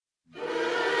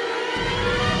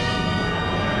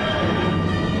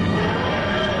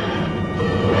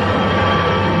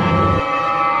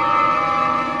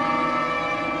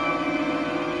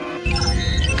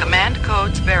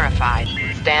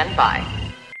stand by.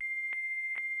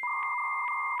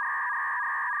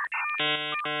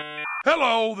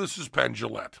 Hello, this is Penn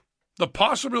Jillette. The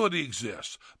possibility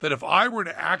exists that if I were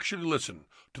to actually listen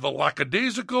to the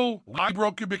lackadaisical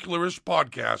Librocubicularist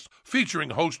podcast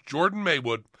featuring host Jordan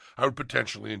Maywood, I would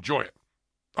potentially enjoy it.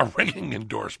 A ringing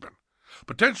endorsement.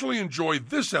 Potentially enjoy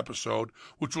this episode,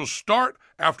 which will start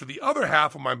after the other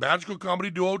half of my magical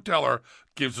comedy duo Teller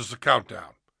gives us a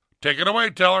countdown. Take it away,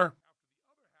 Teller.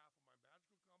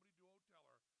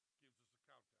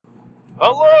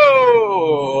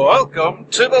 Hello! Welcome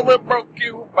to the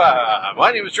LibroCube.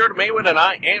 My name is Jordan Maywood, and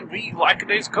I am the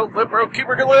lackadaisical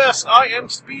Librocubicularist. I am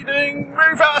speeding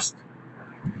very fast.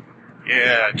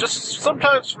 Yeah, just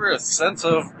sometimes for a sense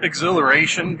of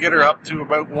exhilaration, get her up to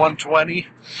about 120.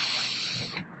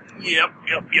 Yep.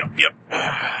 You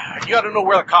gotta know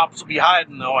where the cops will be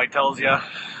hiding, though, I tells ya.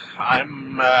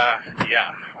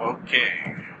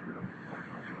 Okay.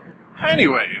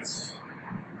 Anyways,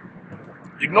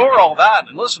 ignore all that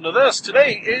and listen to this.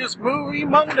 Today is Movie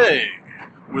Monday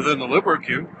within the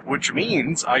LibroCube, which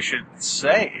means I should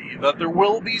say that there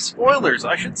will be spoilers.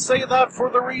 I should say that for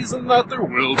the reason that there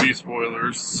will be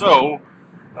spoilers. So,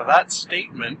 that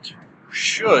statement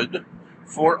should,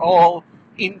 for all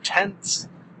intents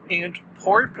and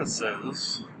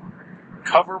purposes,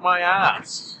 cover my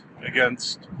ass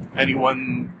against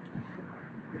anyone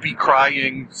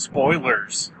decrying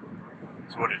spoilers.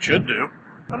 That's what it should do.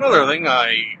 Another thing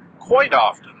I quite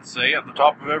often say at the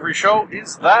top of every show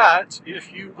is that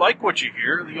if you like what you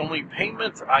hear, the only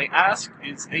payment I ask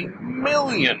is $1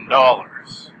 million.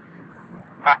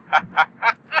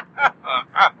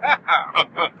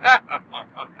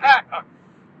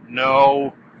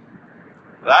 No,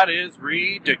 that is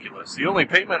ridiculous. The only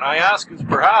payment I ask is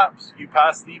perhaps you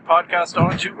pass the podcast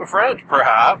on to a friend.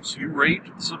 Perhaps you rate,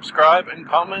 subscribe, and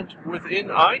comment within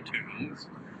iTunes,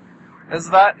 as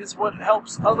that is what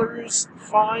helps others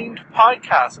find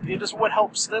podcasts. It is what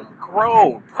helps them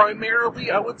grow. Primarily,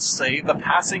 I would say, the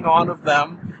passing on of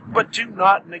them, but do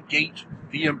not negate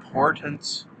the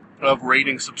importance of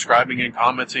rating, subscribing, and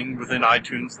commenting within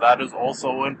iTunes. That is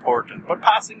also important. But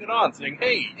passing it on, saying,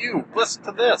 hey, you, listen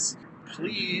to this.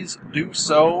 Please do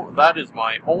so. That is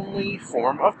my only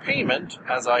form of payment,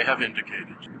 as I have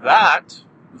indicated. That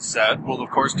said, will of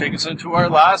course take us into our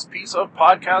last piece of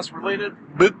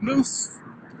podcast-related business,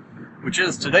 which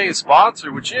is today's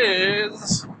sponsor, which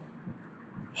is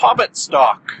Hobbit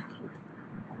stock,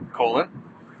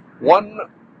 One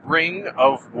Ring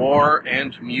of War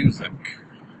and Music.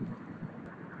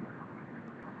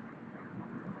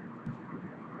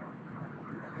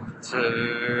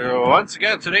 So, once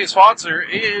again, today's sponsor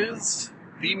is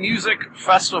the music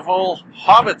festival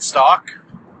Hobbit stock,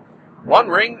 One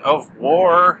Ring of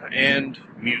War and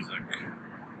Music.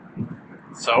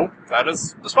 So, that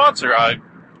is the sponsor. I'm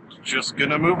just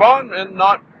gonna move on and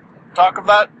not talk of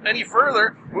that any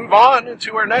further. Move on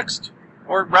into our next,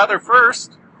 or rather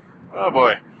first,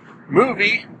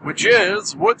 movie, which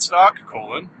is Woodstock,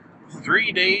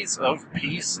 3 Days of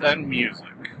Peace and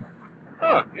Music.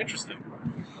 Interesting.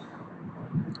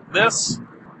 This,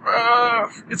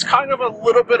 it's kind of a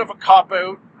little bit of a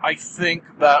cop-out. I think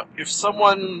that if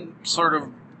someone sort of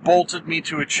bolted me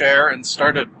to a chair and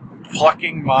started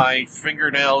plucking my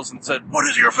fingernails and said, "What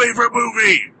is your favorite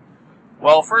movie?"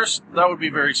 Well, first, that would be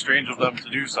very strange of them to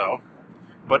do so.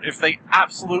 But if they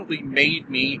absolutely made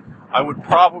me, I would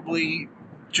probably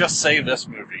just say this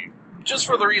movie. Just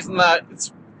for the reason that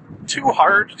it's too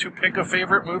hard to pick a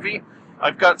favorite movie.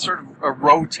 I've got sort of a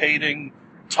rotating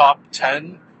top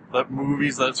 10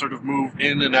 movies that sort of move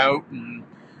in and out, and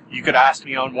you could ask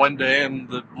me on one day and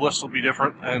the list will be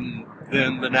different and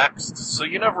then the next. So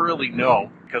you never really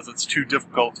know, because it's too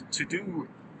difficult to do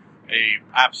a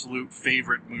absolute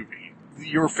favorite movie.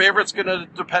 Your favorite's going to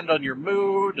depend on your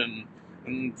mood and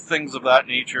things of that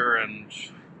nature, and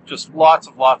just lots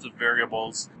of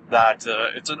variables that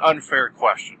it's an unfair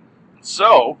question.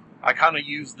 So I kind of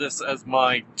use this as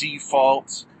my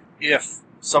default if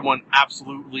someone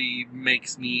absolutely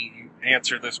makes me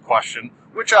answer this question,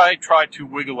 which I try to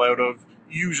wiggle out of,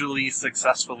 usually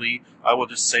successfully. I will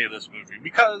just say this movie,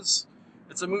 because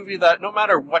it's a movie that no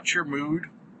matter what your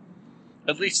mood,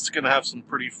 at least it's going to have some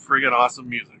pretty friggin' awesome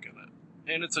music in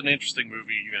it. And it's an interesting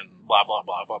movie, and blah, blah,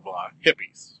 blah, blah, blah.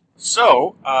 Hippies.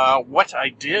 So, what I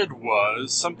did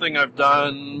was something I've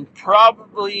done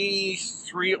probably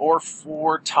 3 or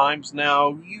 4 times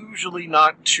now, usually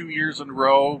not 2 years in a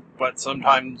row, but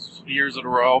sometimes years in a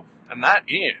row, and that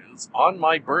is, on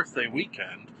my birthday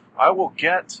weekend, I will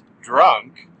get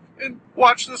drunk and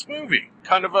watch this movie.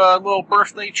 Kind of a little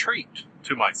birthday treat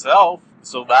to myself,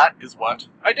 So that is what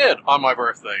I did on my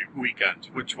birthday weekend,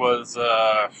 which was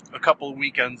a couple of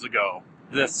weekends ago.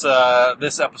 This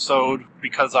episode,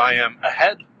 because I am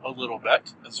ahead a little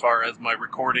bit as far as my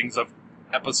recordings of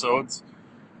episodes,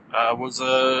 was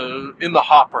in the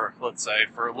hopper, let's say,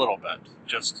 for a little bit.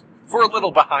 Just for a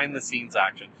little behind-the-scenes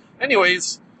action.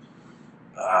 Anyways,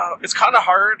 it's kind of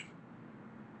hard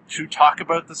to talk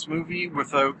about this movie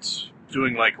without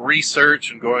doing, like,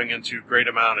 research and going into a great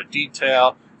amount of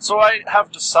detail. So I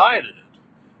have decided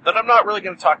that I'm not really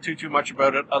going to talk too much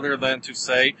about it, other than to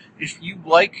say, if you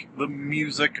like the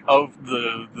music of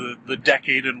the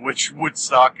decade in which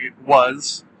Woodstock it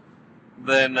was,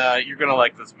 then you're going to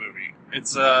like this movie.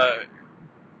 It's a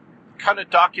kind of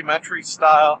documentary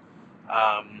style,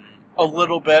 a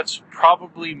little bit,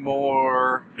 probably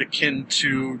more akin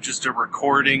to just a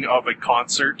recording of a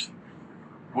concert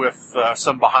with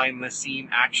some behind-the-scene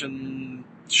action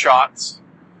shots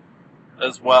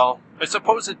as well. I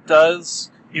suppose it does,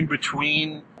 in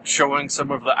between showing some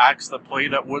of the acts that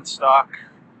played at Woodstock,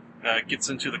 gets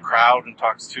into the crowd and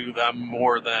talks to them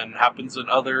more than happens in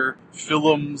other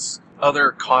films,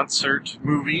 other concert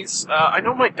movies. I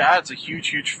know my dad's a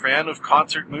huge fan of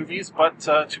concert movies, but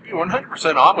to be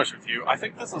 100% honest with you, I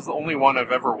think this is the only one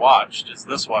I've ever watched, is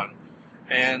this one.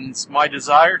 And my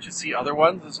desire to see other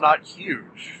ones is not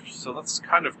huge, so that's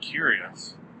kind of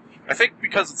curious. I think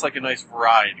because it's like a nice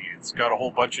variety. It's got a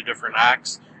whole bunch of different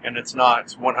acts, and it's not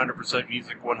 100%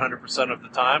 music 100% of the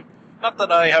time. Not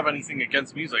that I have anything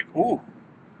against music. Ooh,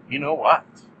 you know what?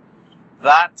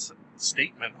 That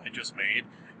statement I just made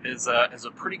is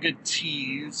a pretty good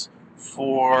tease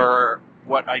for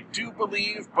what I do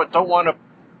believe, but don't want to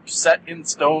set in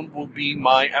stone, will be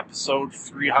my episode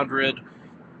 300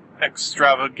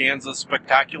 extravaganza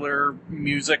spectacular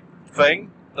music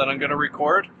thing that I'm going to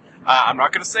record. I'm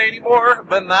not going to say any more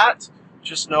than that.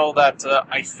 Just know that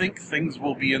I think things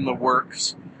will be in the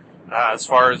works as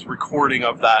far as recording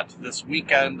of that this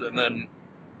weekend, and then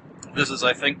this is,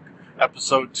 I think,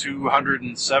 episode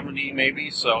 270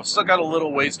 maybe, so still got a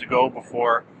little ways to go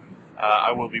before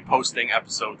I will be posting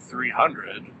episode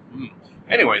 300.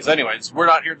 Anyways, we're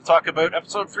not here to talk about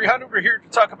episode 300, we're here to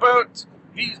talk about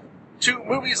these two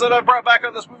movies that I brought back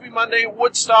on this Movie Monday.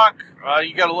 Woodstock,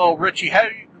 you got a little Richie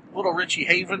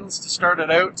Havens to start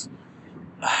it out,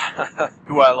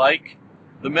 who I like.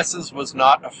 The missus was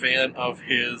not a fan of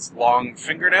his long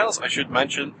fingernails. I should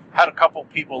mention, had a couple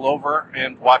people over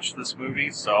and watched this movie,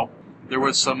 so there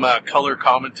was some color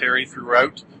commentary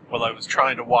throughout while I was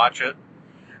trying to watch it.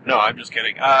 No, I'm just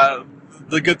kidding.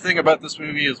 The good thing about this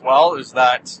movie as well is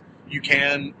that you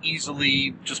can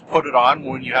easily just put it on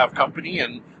when you have company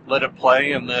and let it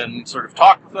play and then sort of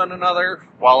talk with one another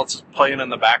while it's playing in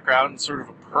the background. It's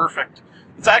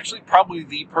actually probably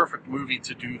the perfect movie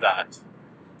to do that.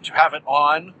 To have it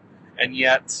on and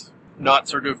yet not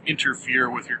sort of interfere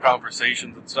with your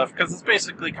conversations and stuff, because it's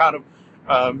basically kind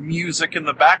of music in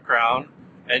the background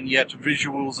and yet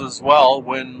visuals as well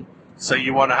when, say,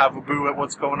 you want to have a boo at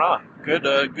what's going on.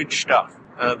 Good stuff.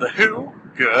 The Who,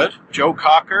 good. Joe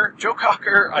Cocker,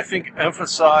 I think,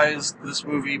 emphasized this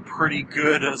movie pretty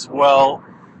good as well,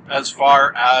 as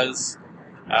far as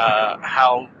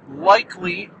how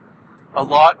likely a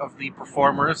lot of the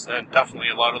performers, and definitely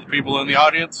a lot of the people in the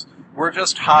audience, were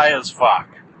just high as fuck.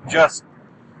 Just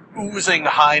oozing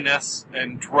highness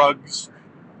and drugs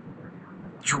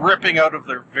dripping out of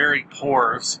their very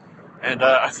pores. And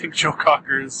I think Joe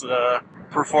Cocker's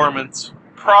performance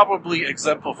probably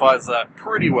exemplifies that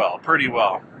pretty well.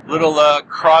 Little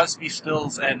Crosby,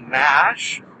 Stills, and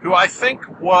Nash, who I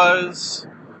think was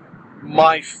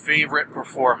my favorite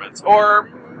performance. Or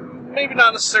maybe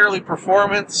not necessarily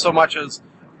performance so much as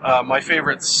my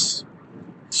favorite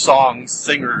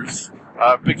singers.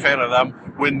 Big fan of them.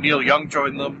 When Neil Young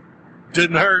joined them,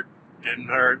 didn't hurt.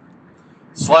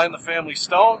 Sly and the Family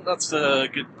Stone, that's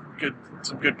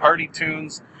some good party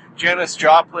tunes. Janis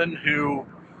Joplin, who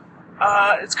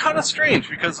it's kind of strange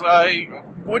because I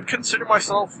would consider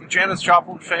myself a Janis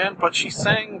Joplin fan, but she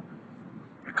sang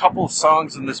a couple of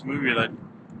songs in this movie that,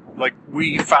 like,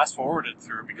 we fast forwarded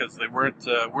through because they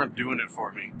weren't doing it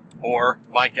for me, or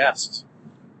my guests,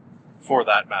 for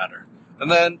that matter. And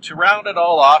then to round it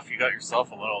all off, you got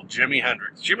yourself a little Jimi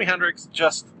Hendrix. Jimi Hendrix,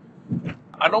 just,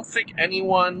 I don't think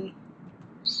anyone.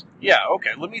 Yeah, okay.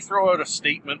 Let me throw out a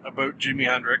statement about Jimi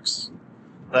Hendrix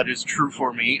that is true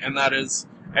for me, and that is,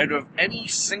 out of any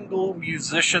single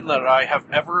musician that I have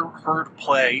ever heard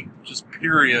play, just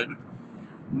period,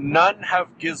 none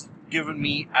have given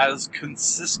me as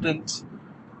consistent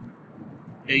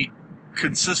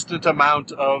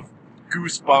amount of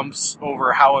goosebumps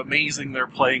over how amazing their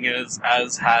playing is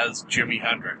as has Jimi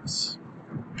Hendrix.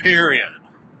 period.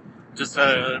 Just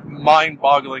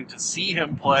mind-boggling to see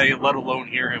him play, let alone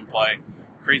hear him play.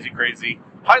 Crazy, crazy.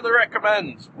 Highly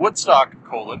recommend Woodstock,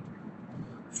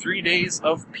 3 days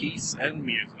of peace and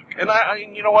music. And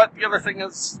you know what? The other thing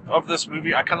is, of this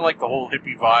movie, I kind of like the whole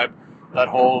hippie vibe. That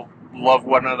whole love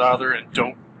one another and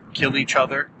don't kill each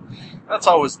other. That's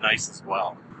always nice as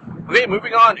well. Okay,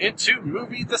 moving on into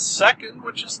movie the second,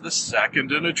 which is the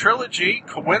second in a trilogy.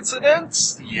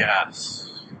 Coincidence? Yes.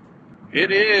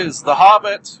 It is The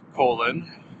Hobbit,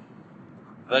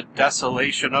 The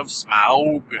Desolation of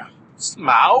Smaug.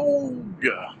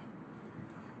 Smaug!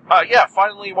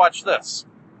 Finally watched this.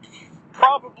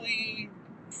 Probably,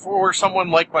 for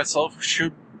someone like myself,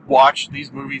 should watch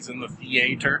these movies in the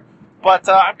theater. But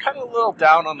I'm kind of a little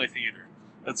down on the theater.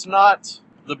 It's not...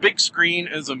 The big screen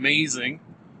is amazing,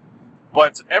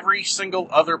 but every single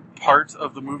other part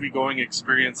of the movie-going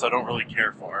experience I don't really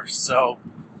care for. So...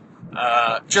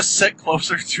 just sit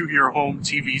closer to your home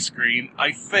TV screen,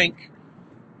 I think,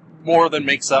 more than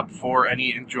makes up for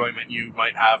any enjoyment you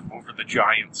might have over the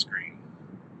giant screen.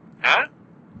 Huh?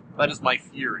 That is my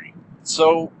theory.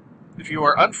 So, if you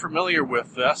are unfamiliar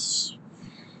with this,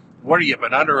 what have you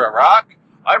been under a rock?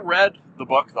 I read the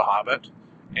book, The Hobbit,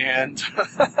 and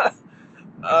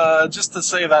just to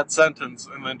say that sentence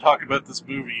and then talk about this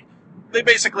movie, they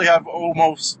basically have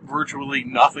almost virtually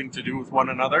nothing to do with one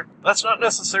another. That's not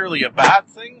necessarily a bad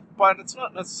thing, but it's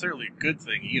not necessarily a good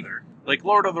thing either. Like,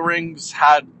 Lord of the Rings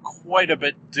had quite a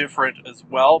bit different as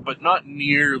well, but not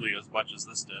nearly as much as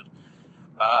this did.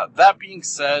 That being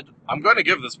said, I'm going to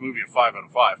give this movie a 5 out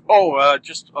of 5. Oh,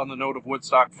 just on the note of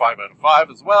Woodstock, 5 out of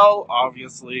 5 as well,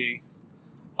 obviously.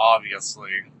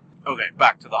 Okay,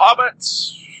 back to The Hobbit.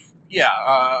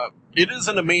 Yeah, it is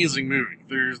an amazing movie.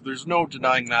 There's no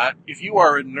denying that. If you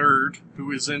are a nerd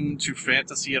who is into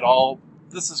fantasy at all,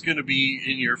 this is going to be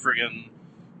in your friggin'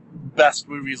 best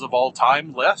movies of all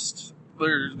time list.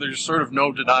 There's sort of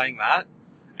no denying that.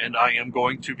 And I am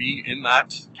going to be in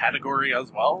that category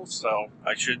as well, so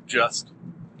I should just,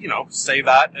 say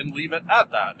that and leave it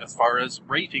at that as far as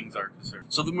ratings are concerned.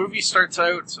 So the movie starts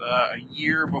out a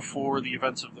year before the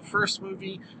events of the first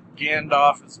movie.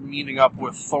 Gandalf is meeting up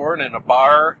with Thorin in a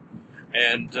bar,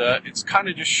 and it's kind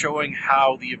of just showing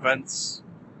how the events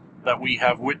that we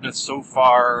have witnessed so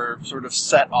far sort of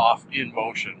set off in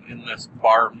motion in this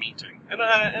bar meeting. And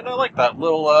I like that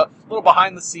little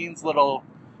behind the scenes, little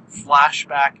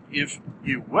flashback, if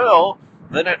you will.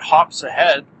 Then it hops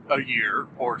ahead a year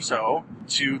or so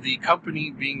to the company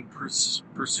being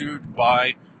pursued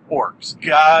by orcs.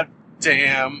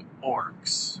 Goddamn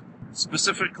orcs.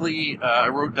 Specifically, I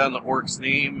wrote down the orc's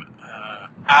name,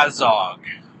 Azog.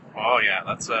 Oh yeah,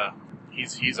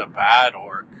 he's a bad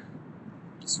orc,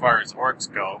 as far as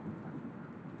orcs go.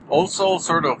 Also,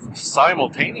 sort of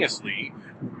simultaneously,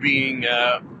 being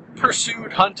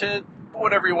pursued, hunted,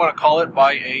 whatever you want to call it,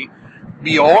 by a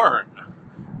Bjorn,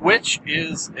 which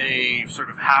is a sort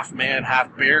of half-man,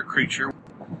 half-bear creature.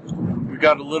 We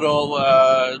got a little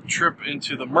trip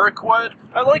into the Mirkwood.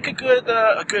 I like a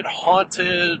good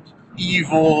haunted,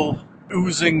 evil,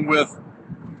 oozing with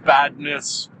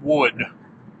badness wood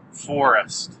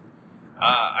forest.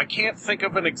 I can't think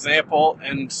of an example,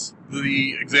 and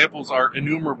the examples are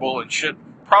innumerable and shit.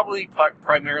 Probably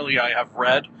primarily I have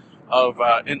read of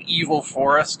an evil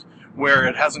forest where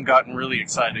it hasn't gotten really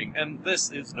exciting, and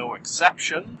this is no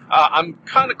exception. I'm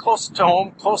kind of close to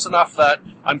home, close enough that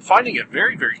I'm finding it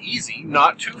very, very easy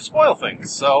not to spoil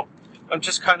things. So I'm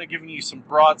just kind of giving you some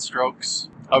broad strokes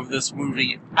of this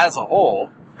movie as a whole.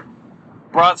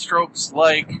 Broad strokes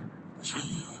like,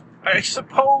 I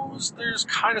suppose there's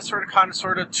kind of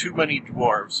sort of too many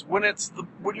dwarves. When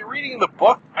you're reading the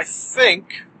book, I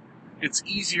think it's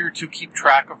easier to keep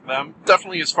track of them.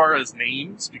 Definitely as far as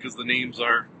names, because the names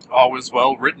are always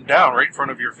well written down right in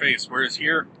front of your face. Whereas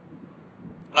here,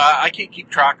 I can't keep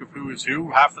track of who is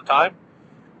who half the time.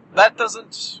 That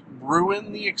doesn't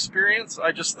ruin the experience.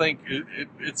 I just think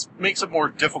it makes it more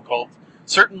difficult.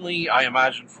 Certainly, I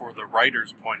imagine for the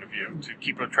writer's point of view, to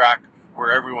keep a track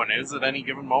where everyone is at any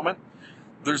given moment.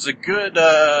 There's a good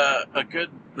barrel,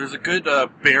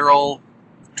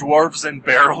 dwarves and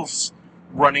barrels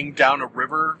running down a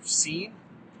river scene.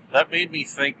 That made me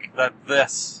think that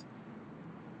this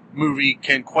movie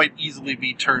can quite easily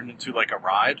be turned into like a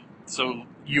ride. So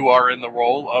you are in the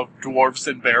role of dwarves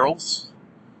and barrels.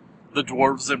 The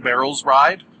Dwarves and Barrels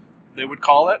ride, they would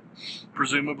call it,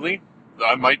 presumably.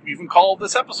 I might even call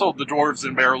this episode the Dwarves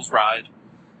and Barrels ride,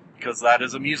 because that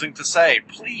is amusing to say.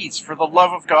 Please, for the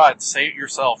love of God, say it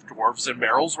yourself. Dwarves and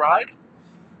Barrels ride?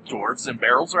 Dwarves and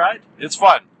Barrels ride? It's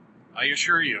fun, I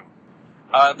assure you.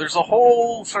 There's a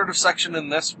whole sort of section in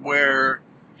this where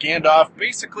Gandalf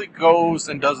basically goes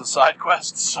and does a side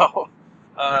quest, so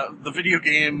the video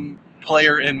game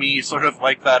player in me sort of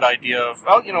like that idea of,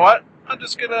 oh, you know what? I'm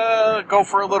just gonna go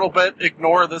for a little bit,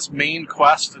 ignore this main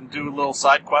quest, and do a little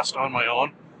side quest on my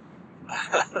own.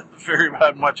 Very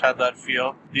much had that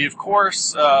feel. The, of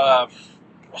course,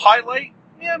 highlight,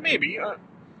 yeah, maybe,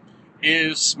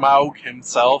 is Smaug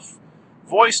himself,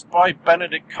 voiced by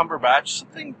Benedict Cumberbatch.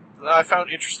 Something that I found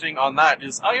interesting on that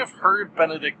is I have heard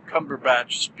Benedict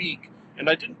Cumberbatch speak, and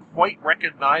I didn't quite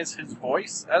recognize his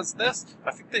voice as this.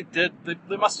 I think they did.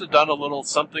 They must have done a little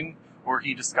something where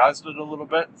he disguised it a little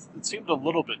bit. It seemed a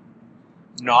little bit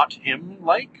not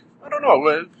him-like. I don't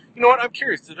know. You know what? I'm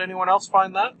curious. Did anyone else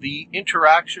find that? The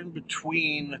interaction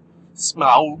between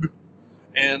Smaug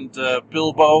and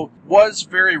Bilbo was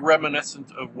very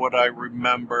reminiscent of what I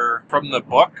remember from the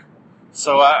book.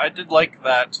 So I did like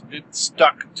that. It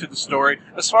stuck to the story.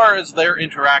 As far as their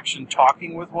interaction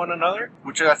talking with one another,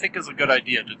 which I think is a good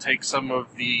idea, to take some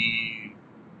of the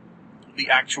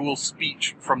actual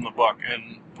speech from the book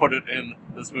and put it in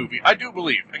this movie. I do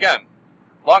believe, again,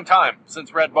 long time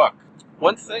since read book.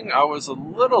 One thing I was a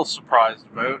little surprised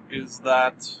about is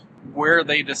that where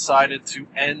they decided to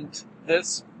end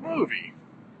this movie.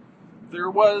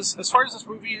 There was, as far as this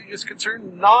movie is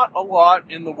concerned, not a lot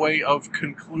in the way of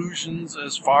conclusions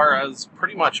as far as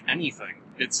pretty much anything.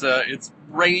 It's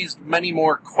raised many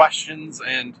more questions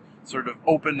and sort of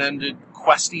open-ended,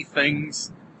 questy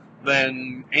things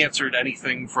than answered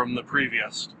anything from the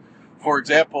previous. For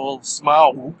example,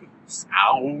 Smaug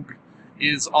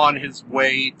is on his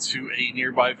way to a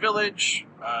nearby village.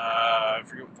 I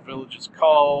forget what the village is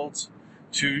called.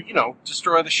 To,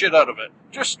 destroy the shit out of it.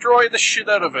 Destroy the shit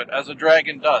out of it, as a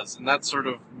dragon does. And that's sort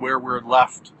of where we're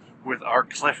left with our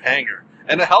cliffhanger.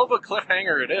 And a hell of a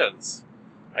cliffhanger it is,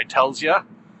 I tells ya.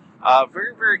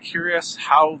 Very, very curious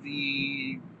how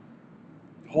the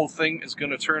whole thing is going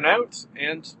to turn out.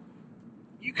 And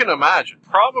you can imagine,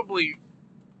 probably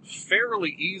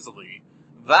fairly easily,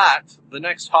 that the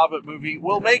next Hobbit movie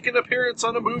will make an appearance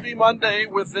on a Movie Monday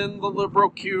within the Liberal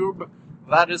Cube.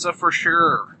 That is a for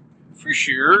sure. For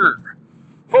sure.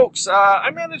 Folks, I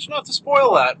managed not to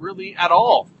spoil that, really, at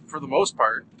all, for the most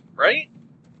part. Right?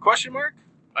 Question mark?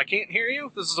 I can't hear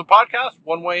you? This is a podcast,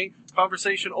 one-way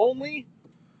conversation only.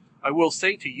 I will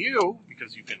say to you,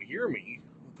 because you can hear me,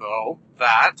 though,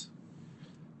 that,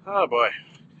 oh boy,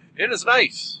 it is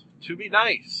nice to be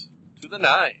nice to the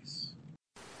nice.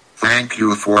 Thank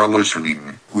you for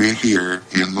listening. We here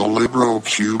in the Liberal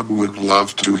Cube would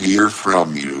love to hear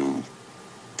from you.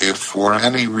 If for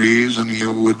any reason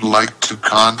you would like to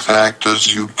contact us,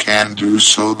 you can do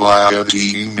so via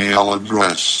the email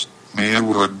address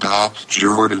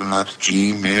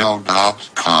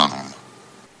maywood.jordan@gmail.com.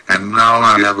 And now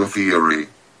I have a theory.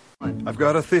 I've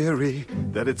got a theory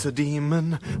that it's a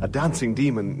demon, a dancing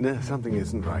demon. No, something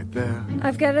isn't right there.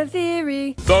 I've got a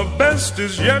theory. The best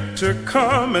is yet to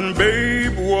come, and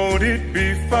babe, won't it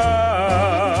be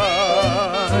fine?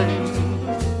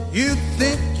 You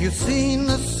think you've seen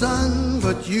the sun,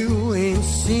 but you ain't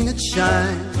seen it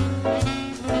shine.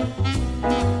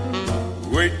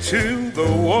 Wait till the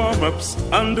warm-up's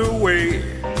underway.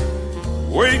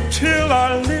 Wait till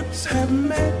our lips have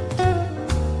met.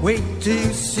 Wait till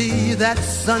you see that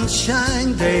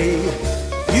sunshine day.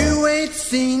 You ain't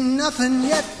seen nothing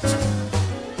yet.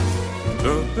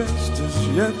 The best is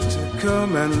yet to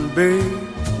come, and babe,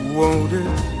 won't it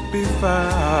be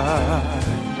fine?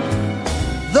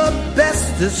 The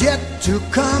best is yet to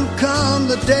come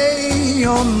the day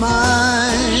you're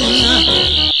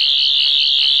mine.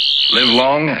 Live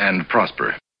long and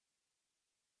prosper.